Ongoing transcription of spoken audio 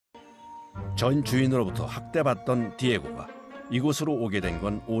전 주인으로부터 학대받던 디에고가 이곳으로 오게 된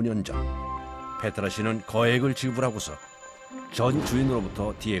건 5년 전. 페트라 씨는 거액을 지불하고서 전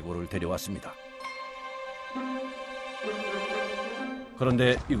주인으로부터 디에고를 데려왔습니다.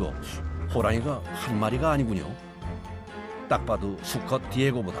 그런데 이거 호랑이가 한 마리가 아니군요. 딱 봐도 수컷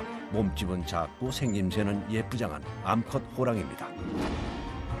디에고보다 몸집은 작고 생김새는 예쁘장한 암컷 호랑이입니다.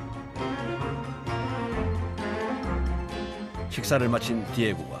 식사를 마친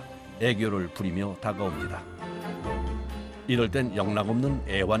디에고가 애교를 부리며 다가옵니다. 이럴 땐 영락없는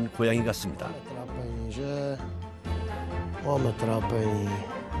애완 고양이 같습니다.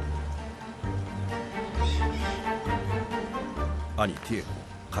 아니 디에고,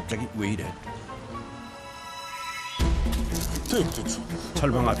 갑자기 왜 이래?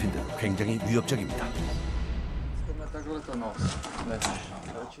 철망 앞인데 굉장히 위협적입니다.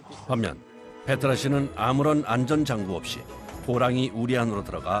 반면 페트라 씨는 아무런 안전장구 없이 호랑이 우리 안으로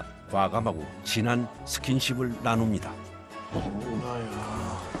들어가 과감하고 진한 스킨십을 나눕니다.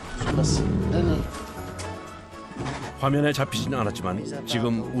 화면에 잡히지는 않았지만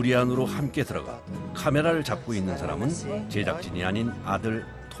지금 우리 안으로 함께 들어가 카메라를 잡고 있는 사람은 제작진이 아닌 아들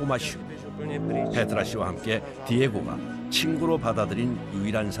토마슈. 페트라 씨와 함께 디에고가 친구로 받아들인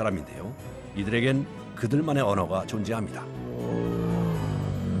유일한 사람인데요. 이들에겐 그들만의 언어가 존재합니다.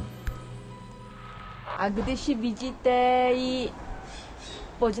 A když vidíte ji,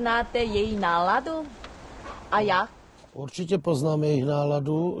 poznáte její náladu? A jak? Určitě poznám jejich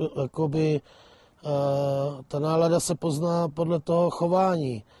náladu, jakoby ta nálada se pozná podle toho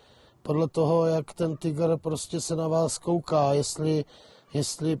chování, podle toho, jak ten tygr prostě se na vás kouká,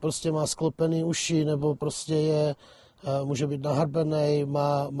 jestli prostě má sklopený uši, nebo prostě může být nahrbený,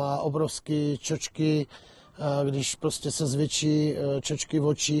 má obrovské čočky, když prostě se zvětší čočky v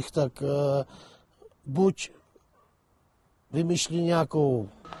očích, tak buď vymýšlí nějakou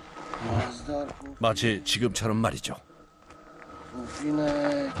마치 지금처럼 말이죠.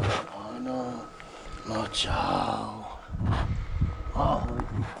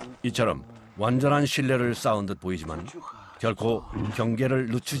 이처럼 완전한 신뢰를 쌓은 듯 보이지만 결코 경계를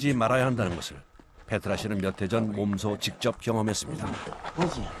늦추지 말아야 한다는 것을 페트라 씨는 몇 해 전 몸소 직접 경험했습니다.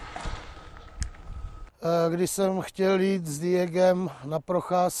 Když jsem chtěl jít s Diegem na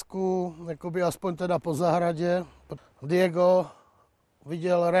procházku, jakoby aspoň teda po zahradě, Diego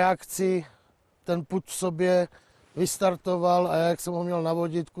viděl reakci, ten pud v sobě vystartoval a jak jsem ho měl na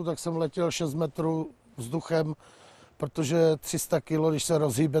vodítku, tak jsem letěl 6 metrů vzduchem, protože 300 kg, když se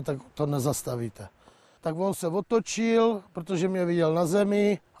rozhýbe, tak to nezastavíte. Tak on se otočil, protože mě viděl na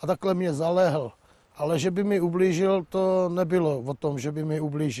zemi a takhle mě zalehl. Ale že by mi ublížil, to nebylo o tom, že by mi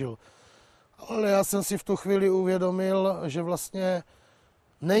ublížil. Ale já jsem si v tu chvíli uvědomil, že vlastně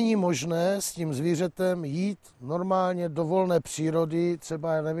není možné s tím zvířetem jít normálně do volné přírody,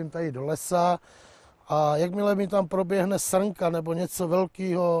 třeba, já nevím, tady do lesa, a jakmile mi tam proběhne srnka nebo něco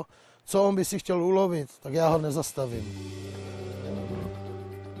velkého, co on by si chtěl ulovit, tak já ho nezastavím.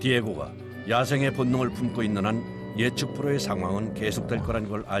 디에고가 야생의 본능을 품고 있는 한 예측 프로의 상황은 계속될 거란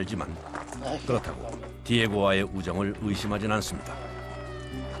걸 알지만 그렇다고 디에고와의 우정을 의심하진 않습니다.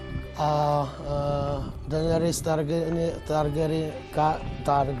 Daenerys Targaryen,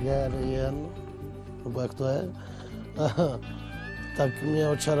 nebo jak to je, tak mě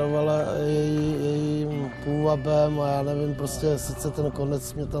očarovala jejím půvabem a já nevím, prostě sice ten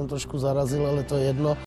konec mě tam trošku zarazil, ale to je jedno.